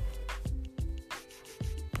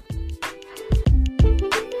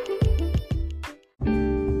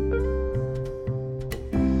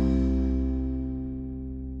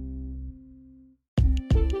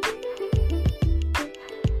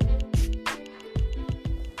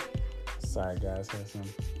 Sorry guys, had some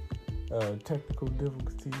technical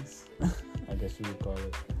difficulties, I guess you would call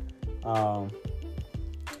it.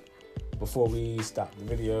 Before we stop the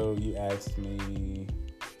video, you asked me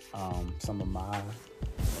some of my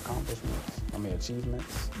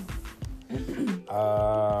achievements.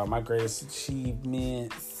 My greatest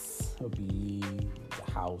achievements would be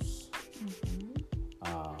the house.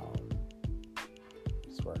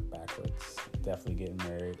 Let's work backwards. Definitely getting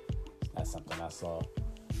married. That's something I saw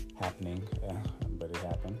happening, but it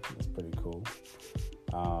happened. It's pretty cool.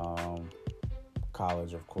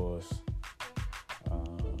 College, of course. I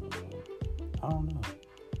don't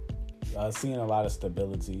know. Seeing a lot of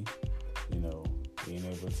stability, being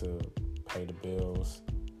able to pay the bills,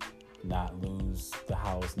 not lose the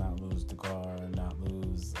house, not lose the car, not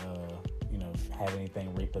lose, have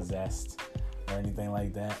anything repossessed or anything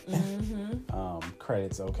like that.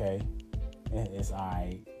 Credit's okay. It's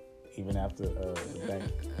alright. Even after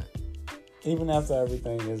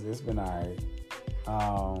everything, it's been alright.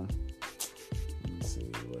 Let me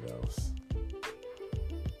see what else.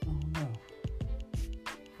 I don't know.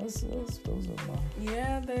 Those are my.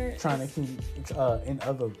 They're trying to keep in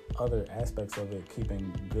other aspects of it,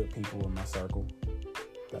 keeping good people in my circle.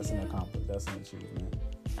 That's an accomplishment. That's an achievement.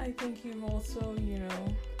 I think you've also,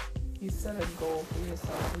 you set a goal for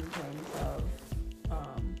yourself in terms of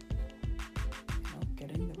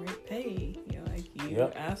getting the right pay. You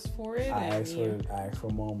asked for it. I asked for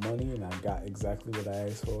more money, and I got exactly what I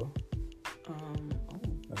asked for.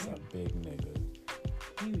 That's a big nigga.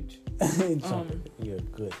 Huge. You're a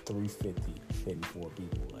good 350 hitting 4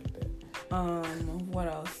 people like that. What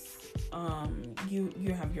else?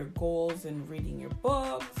 You have your goals in reading your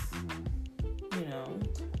books.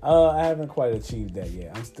 I haven't quite achieved that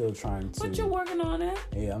yet. I'm still trying to. But you're working on it.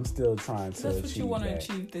 Yeah, I'm still trying to. That's what you want to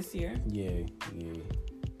achieve this year. Yeah.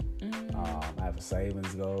 I have a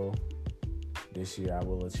savings goal. This year I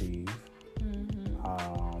will achieve.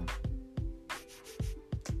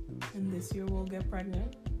 And this year we'll get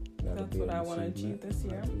pregnant. That's what I want to achieve this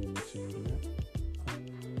year.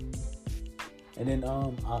 And then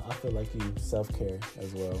I feel like self-care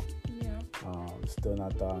as well. Yeah. Still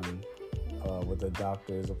not done with the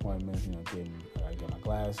doctor's appointments. I get my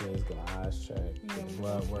glasses, get my eyes checked, get the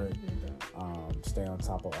blood work. Stay on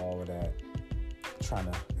top of all of that. Trying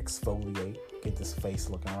to exfoliate, get this face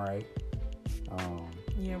looking right.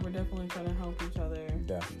 We're definitely trying to help each other.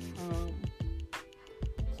 Definitely.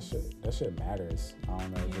 That shit matters. I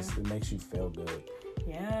don't know. It makes you feel good.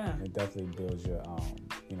 Yeah. It definitely builds your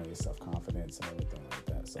your self-confidence and everything like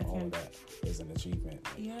that. So all of that is an achievement.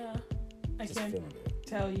 Yeah. I can't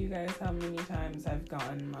tell you guys how many times I've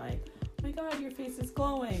gotten like, oh my God, your face is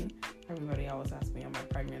glowing. Everybody always asks me, am I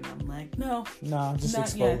pregnant? I'm like, no, just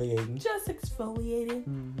exfoliating. Yet. Just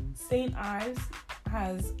exfoliating. St. Ives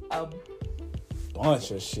has a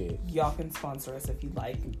bunch of shit. Y'all can sponsor us if you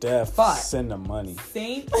like. Send the money.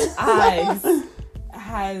 St. Ives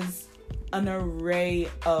has an array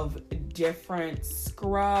of different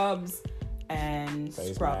scrubs and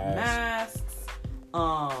face scrub masks.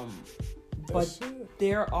 But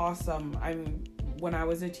they're awesome. When I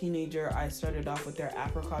was a teenager, I started off with their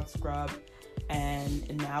apricot scrub,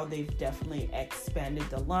 And now they've definitely expanded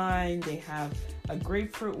the line. They have a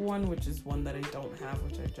grapefruit one, which is one that I don't have,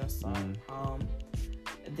 which I just saw.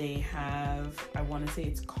 They have, I want to say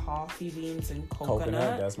it's coffee beans and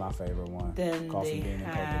coconut. That's my favorite one. Then coffee they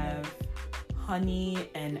have honey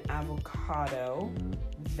and avocado.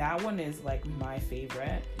 That one is like my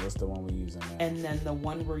favorite. What's the one we're using now? And then the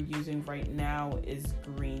one we're using right now is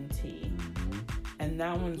green tea. And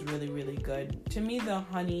that one's really, really good. To me, the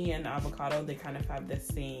honey and avocado, they kind of have the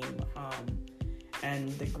same,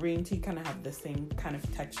 and the green tea kind of have the same kind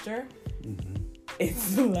of texture.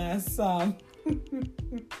 It's less,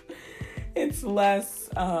 it's less,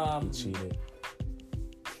 cheated.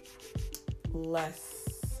 less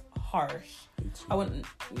harsh. I wouldn't,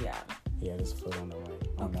 yeah. He had his foot on the way,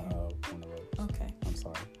 on the road. Okay. I'm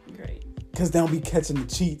sorry. Great. Because they don't be catching the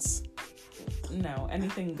cheats. No,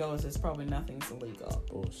 anything goes. It's probably nothing's illegal.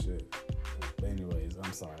 Bullshit. But anyways,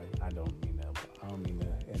 I'm sorry. I don't mean to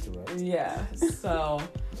interrupt. Yeah. So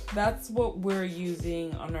that's what we're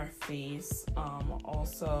using on our face.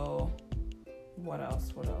 Also, what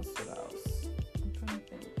else? I'm trying to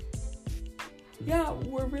think. Yeah,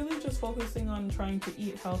 we're really just focusing on trying to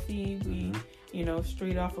eat healthy. We,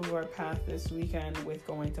 straight off of our path this weekend with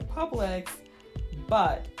going to Publix,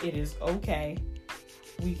 but it is okay.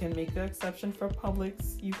 We can make the exception for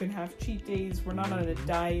Publix. You can have cheat days. We're not on a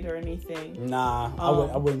diet or anything. Nah,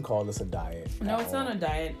 I wouldn't call this a diet. No, it's not a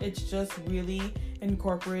diet. It's just really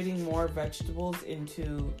incorporating more vegetables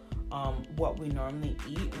into what we normally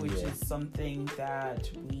eat, which is something that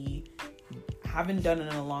we haven't done in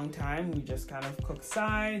a long time. We just kind of cook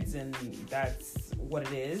sides, and that's what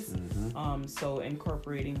it is. So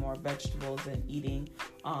incorporating more vegetables and eating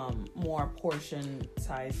more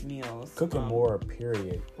portion-sized meals. Cooking more,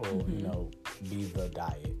 period, will be the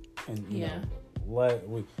diet. And you know,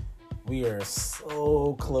 we are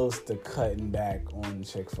so close to cutting back on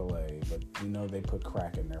Chick-fil-A, but they put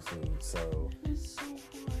crack in their food, so. It's so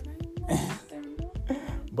hard.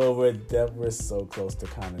 But we're so close to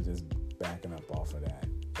kind of just backing up off of that,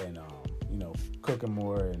 and cooking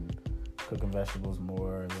more and cooking vegetables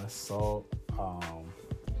more, less salt.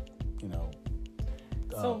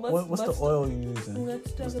 So what's the oil you using?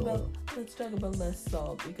 Let's talk about less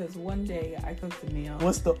salt, because one day I cooked a meal.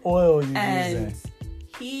 What's the oil you and using?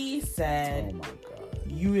 He said, "Oh my god,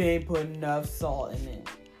 you ain't put enough salt in it."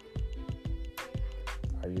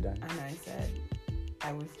 Are you done? And I said,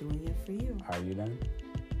 I was doing it for you. Are you done?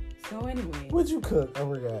 So anyway, what'd you cook? I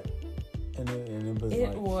forgot. And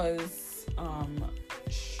it was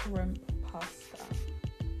shrimp pasta.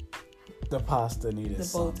 The pasta needed the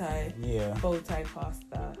bow tie. Yeah. Bow tie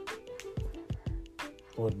pasta.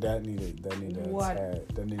 Well, that needed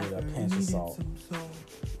a pinch of salt. Some salt.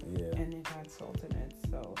 Yeah. And it had salt in it,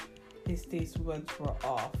 so his taste buds were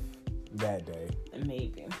off that day.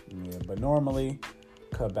 Maybe. Yeah, but normally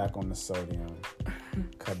cut back on the sodium,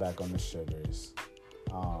 cut back on the sugars.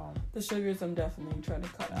 The sugars I'm definitely trying to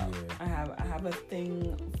cut out. Yeah. I have a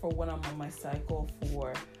thing for when I'm on my cycle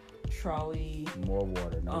for trolley. More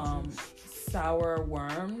water, no juice. Sour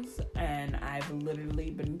worms, and I've literally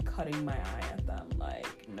been cutting my eye at them. Like,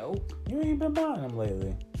 nope. You ain't been buying them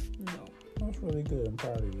lately. No. That's really good. I'm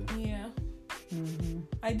proud of you. Yeah.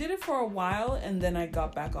 I did it for a while, and then I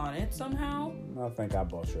got back on it somehow. I think I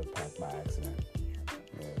bought you a pack by accident.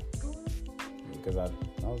 Yeah. Because I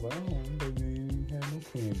was like, oh, baby, you ain't had no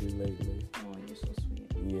candy lately. Oh, you're so sweet.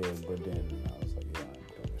 Yeah, but then I was like, yeah, I'm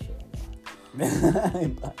doing the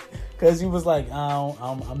shit. Because you was like,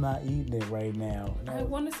 I'm not eating it right now. No. I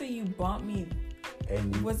want to say you bought me.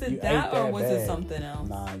 And was it that or was it something else?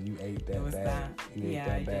 Nah, you ate that. It was bag. that. You ate yeah,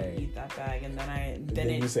 that I bag. did eat that bag, and then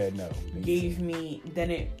it you said no. Then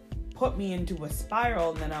it put me into a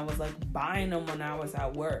spiral, and then I was like buying them when I was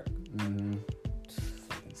at work.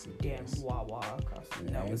 Damn, Wawa across.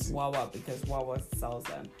 No, it's Wawa because Wawa sells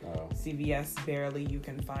them. Oh. CVS you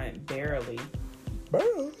can find barely.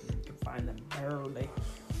 Barely. You can find them barely.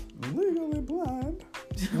 Legally blind.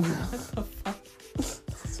 What the fuck? That's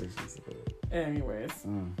what she said. Anyways.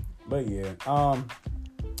 But yeah,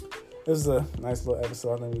 this is a nice little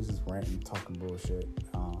episode. I think we was just ranting, talking bullshit.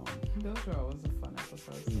 Those are always a fun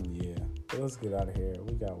episodes. Yeah. But let's get out of here.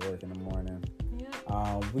 We got work in the morning.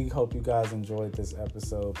 Yeah. We hope you guys enjoyed this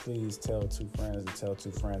episode. Please tell two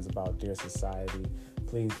friends about Dear Society.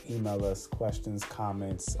 Please email us questions,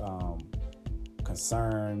 comments,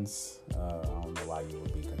 concerns. I don't know why you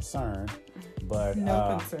would be concerned, but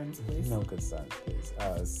no concerns, please. No concerns, please.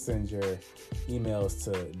 Send your emails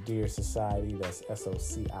to Dear Society. That's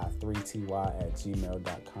SOCI3TY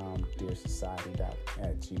 @gmail.com. DearSociety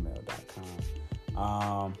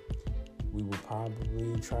 @gmail.com. we will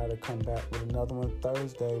probably try to come back with another one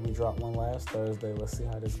Thursday. We dropped one last Thursday. Let's see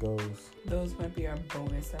how this goes. Those might be our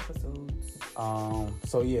bonus episodes.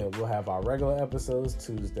 So yeah, we'll have our regular episodes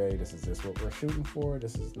Tuesday. This is just what we're shooting for.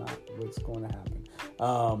 This is not what's going to happen.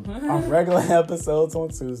 Our regular episodes on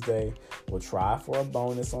Tuesday. We'll try for a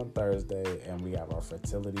bonus on Thursday, and we have our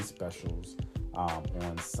fertility specials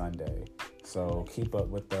on Sunday. So keep up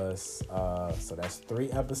with us. So that's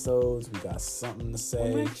 3 episodes. We got something to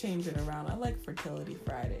say. We might change it around. I like Fertility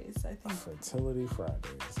Fridays. I think Fertility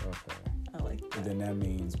Fridays. Okay. I like that. And then that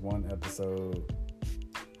means one episode.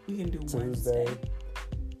 We can do Tuesday. Wednesday.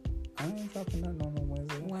 I ain't dropping nothing on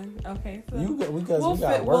Wednesday. Okay.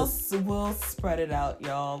 So we'll spread it out,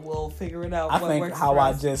 y'all. We'll figure it out. I think how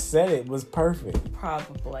I just said it was perfect.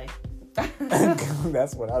 Probably.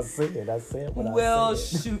 That's what I said. I said what I said. We'll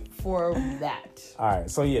shoot for that. All right.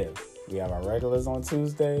 So yeah, we have our regulars on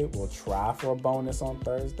Tuesday. We'll try for a bonus on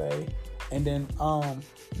Thursday, and then we'll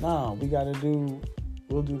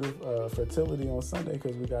do the fertility on Sunday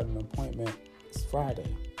because we got an appointment. It's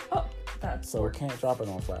Friday. Oh, that's so we can't drop it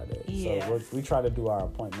on Friday. Yeah. So we try to do our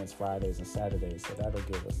appointments Fridays and Saturdays. So that'll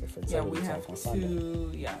give us the fertility talk on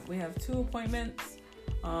Sunday. Yeah, we have 2 appointments.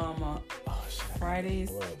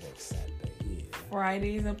 Fridays.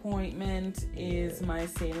 Friday's appointment is my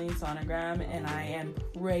saline sonogram, and I am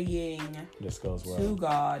praying this goes well. to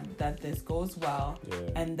God that this goes well,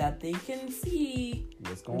 and that they can see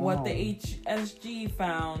what the HSG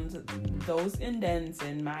found, those indents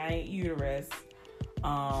in my uterus.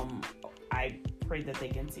 I pray that they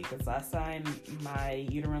can see, because last time my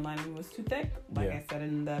uterine lining was too thick, like I said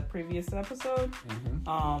in the previous episode.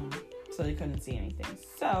 So they couldn't see anything.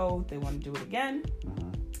 So they want to do it again.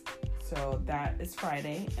 So that is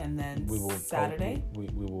Friday, and then Saturday.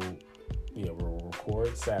 We'll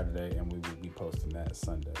record Saturday, and we will be posting that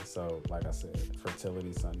Sunday. So like I said,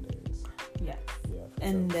 fertility Sundays. Yeah. Yeah.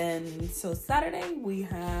 And then so Saturday we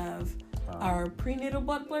have our prenatal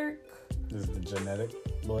blood work. This is the genetic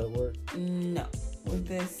blood work? No.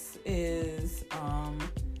 This is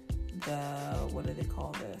what do they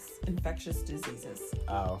call this? Infectious diseases.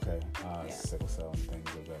 Oh, okay. Sickle cell and things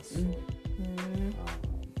of that sort.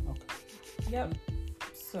 Okay. Yep.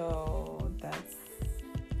 So that's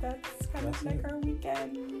kind of like our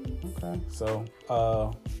weekend. Okay. So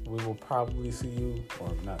we will probably see you, or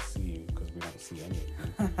not see you, because we don't see anything.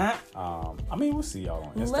 We'll see y'all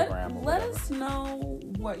on Instagram. Let us know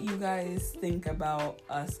what you guys think about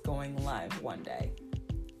us going live one day.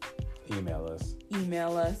 Email us.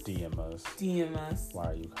 DM us. Why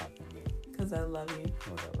are you copying me? Because I love you.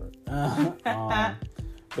 Whatever.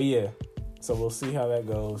 But yeah, so we'll see how that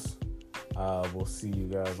goes. We'll see you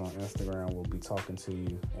guys on Instagram. We'll be talking to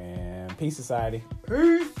you. And peace, society.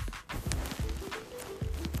 Peace.